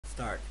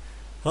start.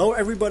 Hello,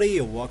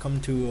 everybody.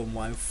 Welcome to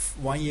my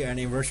 1 year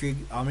anniversary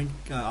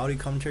audio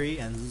commentary,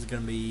 and this is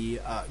gonna be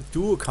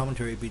dual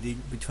commentary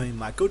between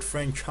my good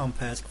friend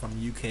Chumpesue from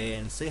UK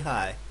and say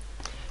hi.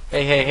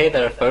 Hey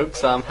there,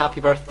 folks.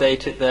 Happy birthday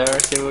to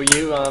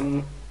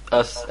you.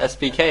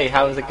 SBK.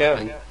 How is it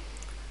going?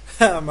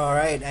 I'm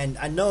alright, and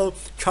I know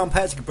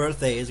Chumpesue's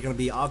birthday is gonna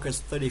be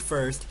August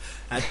 31st.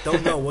 I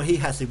don't know what he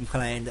has in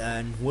planned,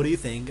 and what do you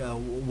think?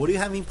 What do you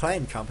have in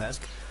planned,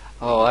 Chumpesue?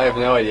 Oh, I have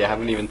no idea. I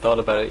haven't even thought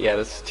about it yet.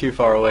 It's too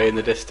far away in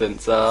the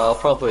distance. I'll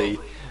probably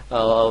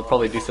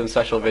do some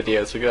special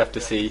videos. We're gonna have to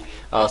see.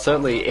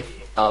 Certainly,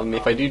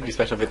 if I do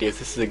special videos,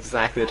 this is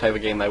exactly the type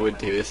of game I would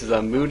do. This is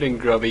Mouz and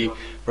Grubby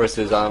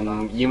versus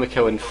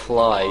YuMiKo and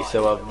Fly.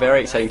 So a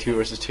very exciting 2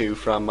 versus 2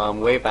 from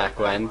way back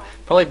when,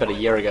 probably about a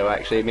year ago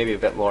actually, maybe a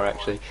bit more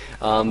actually.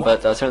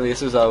 But certainly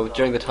this was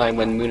during the time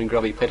when Mouz and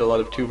Grubby played a lot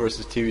of 2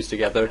 versus 2s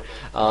together.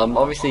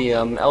 Obviously,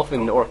 Elf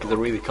and Orc is a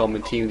really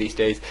common team these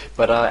days,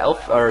 but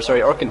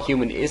Orc and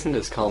Human isn't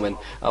as common.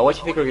 What do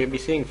you think we're going to be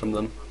seeing from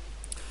them?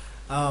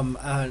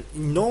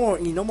 In normal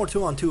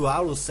 2-on-2, I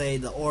would say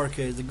the Orc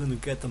is going to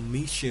get the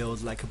meat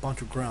shields like a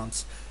bunch of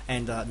grunts,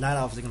 and Night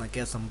Elf is going to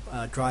get some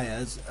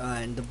dryads.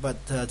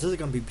 But this is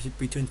going to be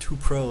between 2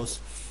 pros,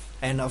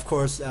 and of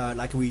course,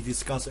 like we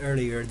discussed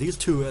earlier, these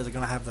two is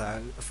going to have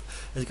a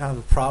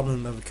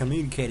problem of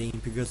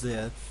communicating because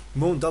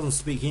Moon doesn't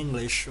speak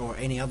English or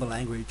any other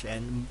language,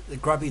 and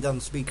Grubby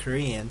doesn't speak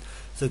Korean,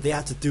 so they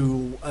have to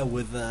do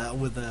with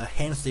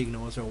hand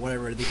signals or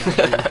whatever they can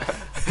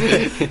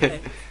do.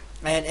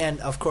 And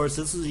of course,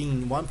 this is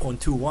in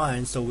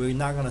 1.21, so we're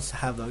not gonna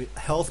have the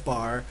health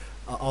bar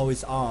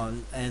always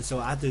on, and so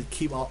I have to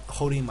keep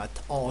holding my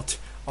alt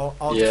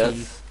yes,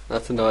 key.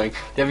 That's annoying.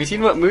 Have you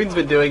seen what Moon's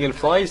been doing in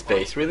Fly's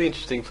base? Really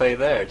interesting play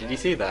there. Did you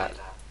see that?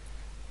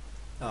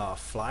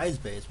 Fly's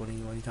base. What are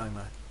you talking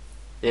about?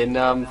 In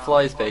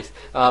Fly's base,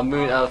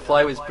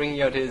 Fly was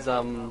bringing out his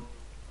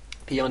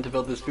peon to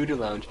build this voodoo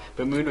lounge,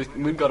 but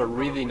Moon got a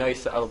really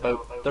nice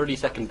about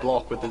 30-second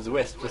block with his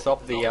wisp to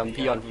stop the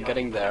peon from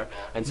getting there,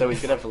 and so he's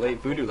gonna have a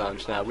late voodoo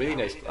lounge now. Really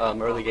nice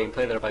early game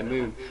play there by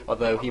Moon,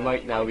 although he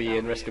might now be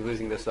in risk of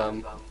losing this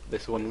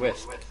one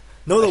wisp.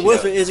 No, the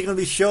wisp is going to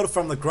be shielded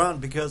from the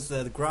ground because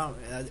the ground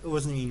it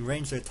wasn't in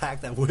range to attack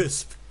that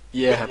wisp.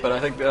 Yeah, but I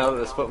think now that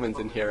the Footman's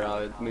in here,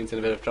 Moon's in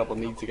a bit of trouble.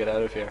 Needs to get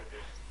out of here.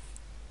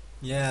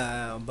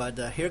 Yeah, but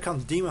here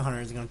comes Demon Hunter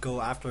is going to go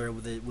after it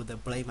with the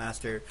Blade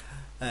Master.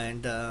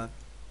 And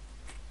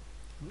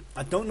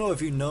I don't know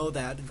if you know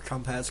that,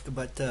 Chumpesue,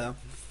 but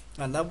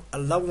I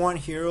love 1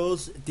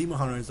 heroes. Demon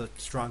Hunter is the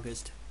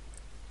strongest.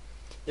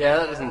 Yeah,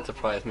 that doesn't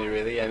surprise me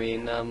really. I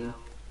mean,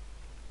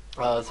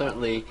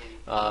 certainly,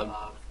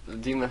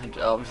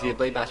 obviously, a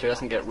Blade Master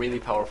doesn't get really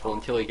powerful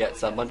until he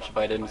gets a bunch of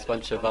items,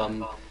 bunch of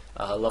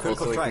levels, critical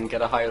so he strike. can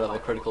get a higher level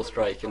critical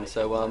strike. And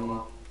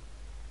so,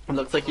 it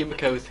looks like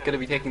YuMiKo is going to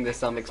be taking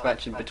this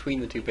expansion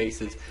between the 2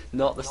 bases,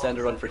 not the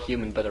standard one for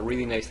Human, but a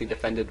really nicely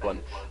defended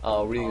one.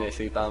 Really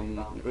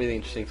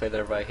interesting play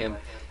there by him.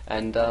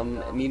 And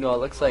meanwhile, it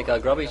looks like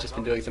Grubby's just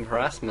been doing some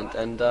harassment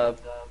and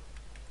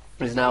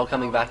is now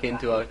coming back in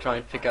to try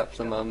and pick up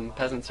some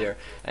peasants here,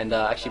 and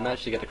actually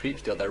managed to get a creep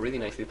steal there. Really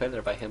nicely played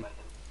there by him.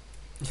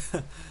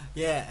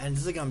 Yeah, and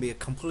this is going to be a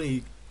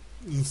completely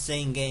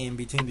insane game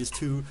between these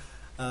 2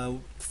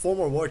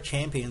 former world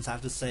champions, I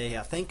have to say.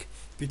 I think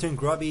between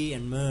Grubby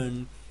and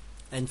Moon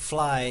and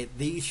Fly,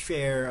 they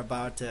share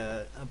about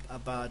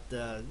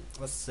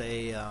let's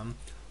say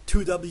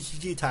 2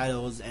 WCG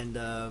titles and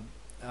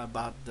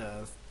about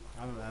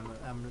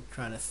I'm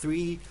trying to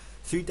 3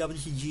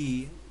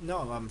 WCG. No,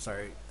 I'm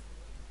sorry,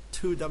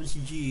 2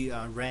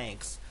 WCG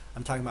ranks.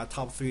 I'm talking about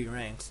top 3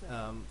 ranks.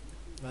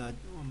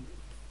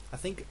 I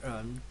think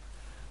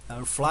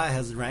Fly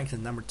has ranked at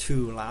number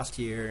 2 last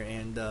year,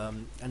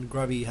 and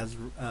Grubby has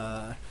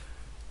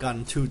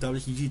gotten 2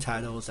 WCG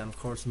titles, and of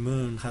course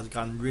Moon has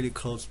gotten really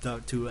close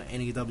to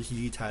any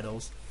WCG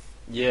titles.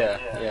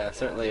 Yeah,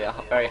 certainly a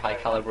very high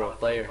caliber of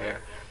player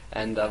here.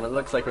 And it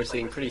looks like we're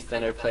seeing pretty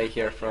standard play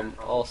here from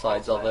all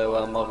sides, although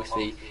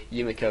obviously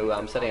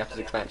YuMiKo setting up his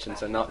expansion,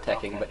 so not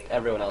teching, but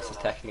everyone else is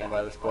teching him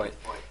by this point.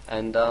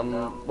 And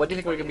what do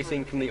you think we're going to be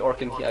seeing from the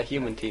Orc and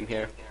Human team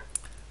here?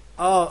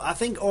 I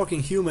think Orc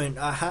and Human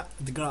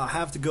gonna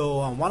have to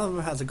go. One of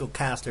them has to go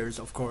casters,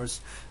 of course,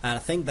 and I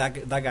think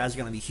that guy's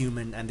gonna be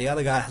Human, and the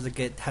other guy has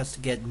to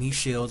get meat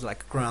shields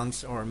like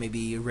grunts or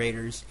maybe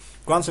raiders,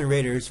 grunts and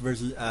raiders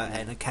versus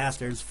and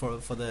casters for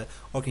the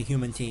Orc and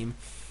Human team.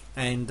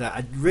 And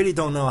I really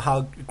don't know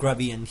how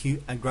Grubby and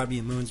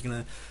Moon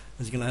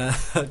is gonna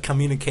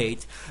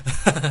communicate.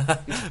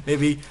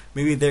 maybe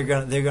they're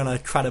gonna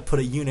try to put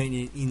a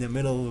unit in the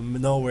middle of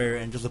nowhere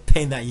and just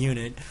pin that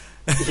unit.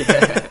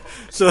 Yeah.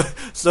 so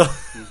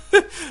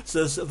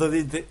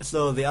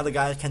the other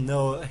guy can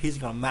know he's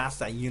gonna mask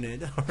that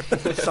unit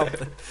or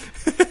something.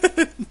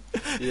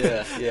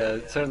 yeah.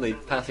 Certainly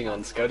passing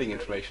on scouting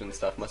information and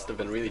stuff must have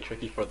been really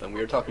tricky for them.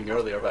 We were talking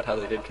earlier about how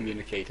they did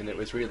communicate, and it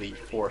was really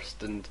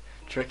forced and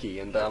tricky.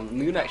 And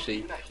Moon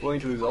actually willing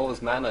to lose all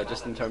his mana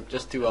just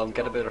to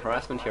get a bit of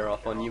harassment here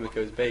off on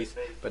YuMiKo's base,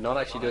 but not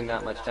actually doing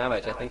that much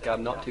damage. I think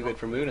not too good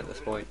for Moon at this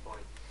point.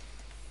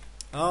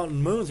 Oh,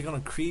 Moon's gonna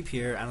creep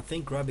here, and I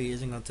think Grubby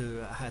isn't going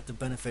to have to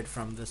benefit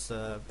from this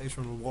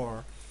external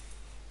war.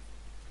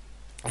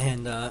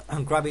 And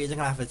Grubby isn't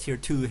gonna have a tier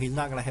 2. He's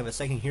not gonna have a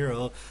second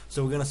hero,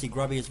 so we're gonna see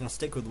Grubby is gonna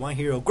stick with one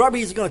hero. Grubby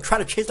is gonna try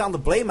to chase down the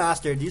Blade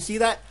Master. Do you see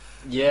that?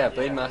 Yeah,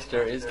 Blade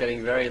Master is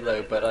getting very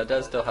low, but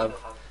does still have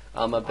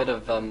a bit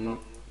of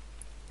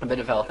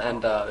health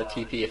and a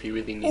TP if he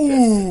really needs it.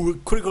 Ooh,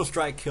 critical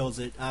strike kills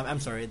it. I'm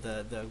sorry,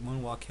 the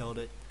moonwalk killed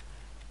it.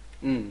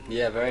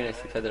 Yeah, very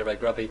nicely played there by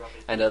Grubby,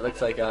 and it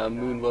looks like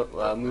Moon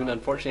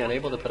unfortunately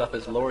unable to put up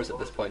his lures at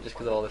this point just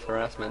because of all this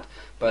harassment,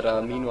 but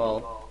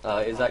meanwhile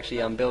is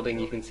actually building,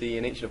 you can see,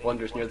 an Ancient of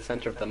Wonders near the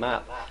center of the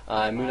map.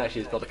 Moon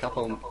actually has built a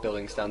couple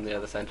buildings down near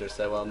the center,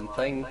 so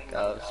playing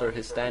sort of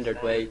his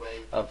standard way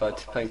of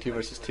playing 2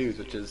 versus 2s,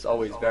 which is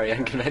always very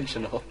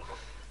unconventional.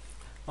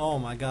 Oh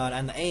my god,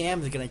 and the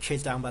AM is gonna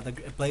chase down by the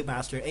Blade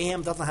Master.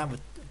 AM doesn't have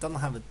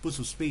a boost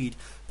of speed,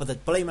 but the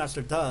Blade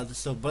Master does,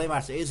 so Blade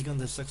Master is going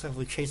to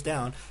successfully chase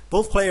down.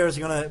 Both players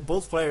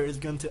is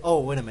going to oh,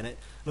 wait a minute.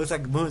 Looks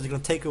like Moon is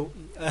going to take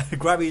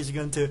Grubby is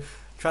going to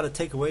try to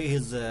take away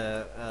his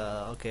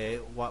okay,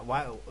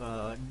 why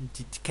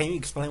can you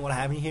explain what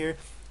happened here?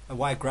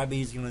 Why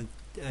Grubby is going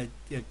to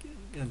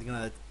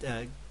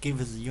give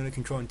his unit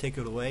control and take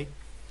it away?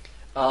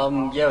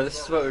 Yeah,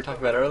 this is what we were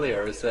talking about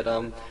earlier, is that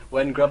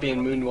when Grubby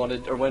and Moon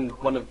wanted, or when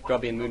one of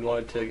Grubby and Moon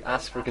wanted to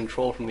ask for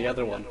control from the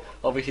other one,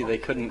 obviously they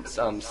couldn't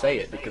say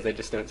it because they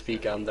just don't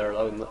speak their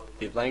own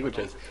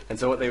languages, and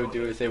so what they would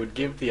do is they would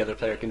give the other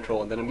player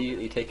control and then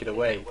immediately take it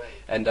away,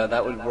 and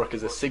that would work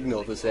as a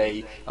signal to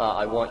say,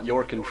 I want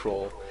your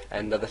control,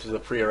 and this was a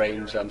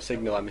prearranged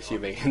signal, I'm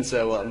assuming, and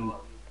so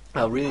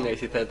really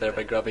nicely played there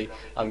by Grubby,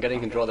 getting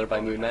control there by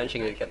Moon,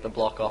 managing to get the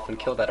block off and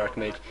kill that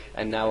Archmage,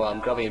 and now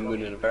Grubby and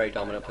Moon in a very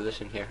dominant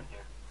position here.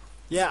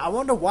 Yeah, I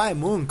wonder why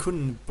Moon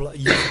couldn't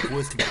use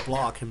Blitz to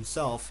block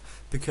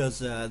himself,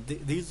 because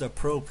these are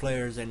pro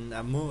players, and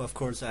Moon, of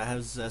course,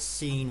 has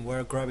seen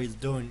where Grubby's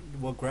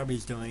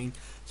doing,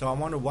 so I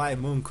wonder why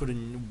Moon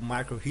couldn't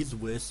micro his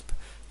Wisp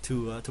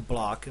to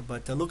block,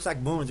 but it looks like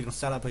Moon is going to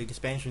set up an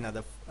expansion at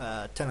the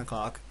 10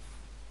 o'clock.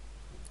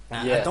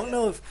 Yeah. I don't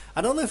know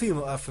if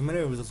you are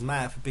familiar with this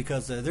map,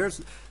 because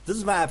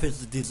this map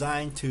is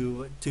designed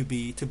to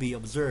be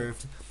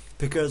observed,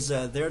 because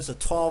there's a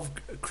 12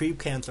 creep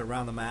camps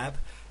around the map,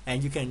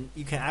 and you can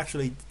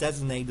actually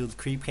designate those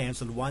creep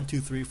camps in 1, 2,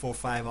 3, 4,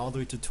 5 all the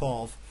way to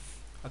 12,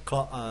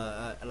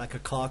 like a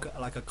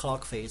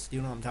clock face. Do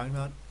you know what I'm talking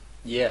about?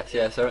 Yes,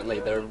 yeah,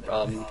 certainly. They're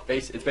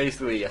it's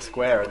basically a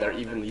square. They're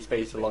evenly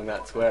spaced along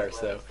that square,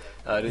 so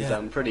it is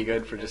pretty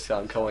good for just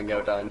calling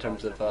out in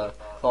terms of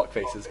clock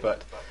faces.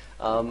 But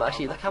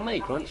actually, look how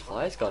many grunts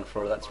Fly's gone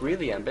for. That's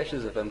really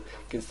ambitious of him,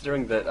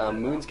 considering that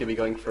Moon's going to be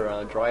going for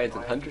Dryads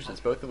and Huntresses,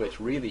 both of which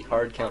really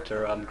hard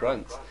counter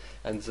grunts.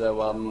 And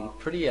so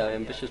pretty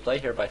ambitious play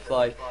here by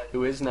Fly,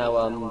 who is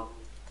now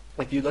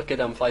if you look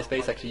at Fly's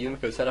base, actually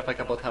YuMiKo set up a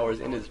couple of towers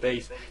in his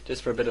base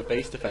just for a bit of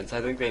base defense. I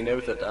think they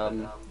know that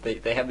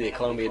they have the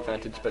economy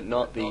advantage but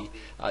not the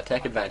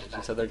tech advantage,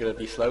 and so they're going to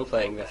be slow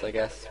playing this, I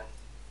guess.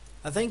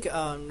 I think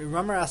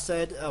remember I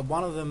said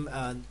one of them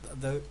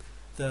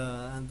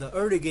the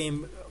early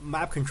game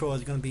map control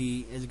is going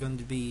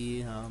to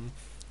be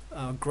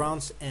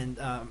grunts and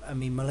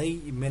melee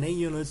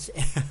units.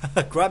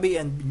 Grubby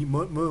and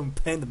Moon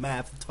pinned the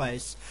map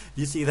twice.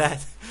 You see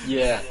that?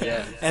 Yeah,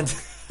 yeah. And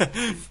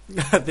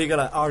they're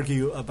gonna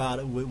argue about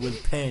it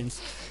with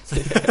pins.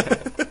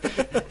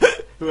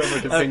 Whoever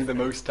can ping the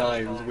most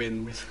times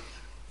wins.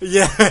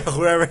 Yeah,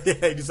 whoever.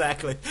 Yeah,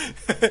 exactly.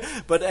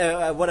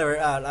 But whatever.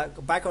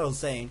 Back what I was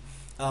saying.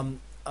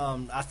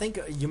 I think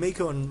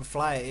YuMiKo and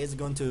Fly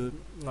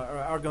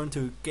are going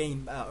to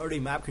gain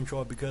early map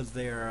control because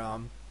they're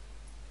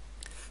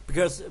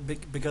because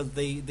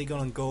they're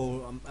gonna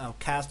go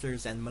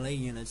casters and melee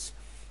units.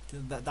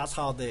 That's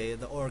how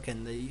the orc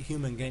and the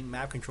human gain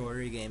map control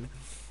early game,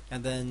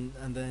 and then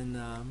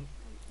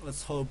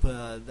let's hope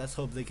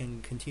they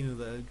can continue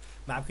the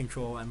map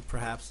control and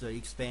perhaps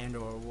expand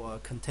or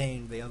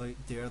contain the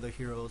other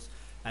heroes.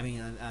 I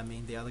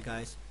mean the other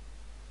guys.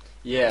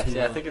 Yeah,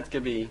 I think it's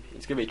gonna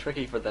be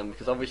tricky for them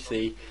because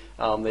obviously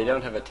they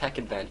don't have a tech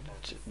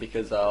advantage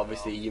because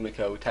obviously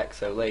YuMiKo tech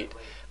so late,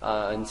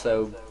 and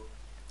so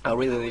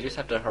really they just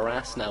have to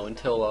harass now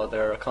until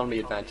their economy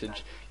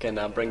advantage can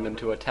bring them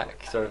to a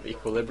tech sort of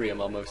equilibrium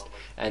almost.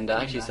 And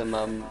actually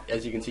some,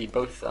 as you can see,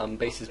 both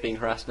bases being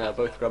harassed now,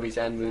 both Grubby's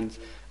and Moon's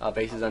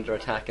bases under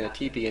attack, and a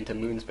TP into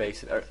Moon's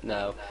base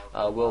now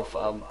will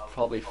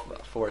probably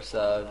force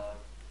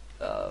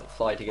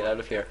Fly to get out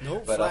of here.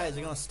 No, but, Fly is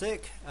going to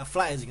stick.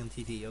 Fly is going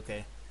to TP,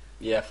 okay.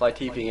 Yeah, Fly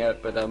TPing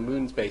out, but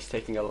Moon's base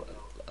taking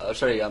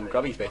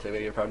Grubby's base, I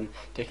beg your pardon,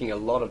 taking a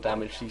lot of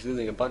damage. He's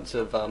losing a bunch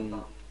of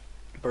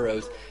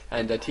burrows,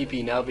 and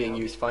TP now being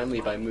used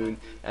finally by Moon,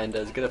 and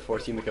is going to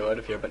force YuMiKo out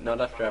of here, but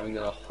not after having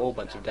done a whole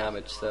bunch of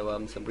damage.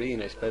 So some really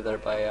nice play there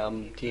by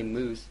Team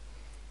Mouz.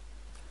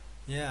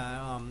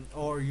 Yeah,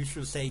 or you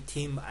should say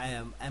Team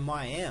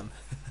MIM.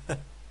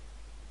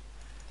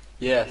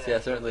 Yes, yeah,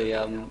 certainly.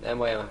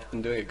 MYM have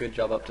been doing a good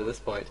job up to this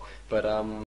point, but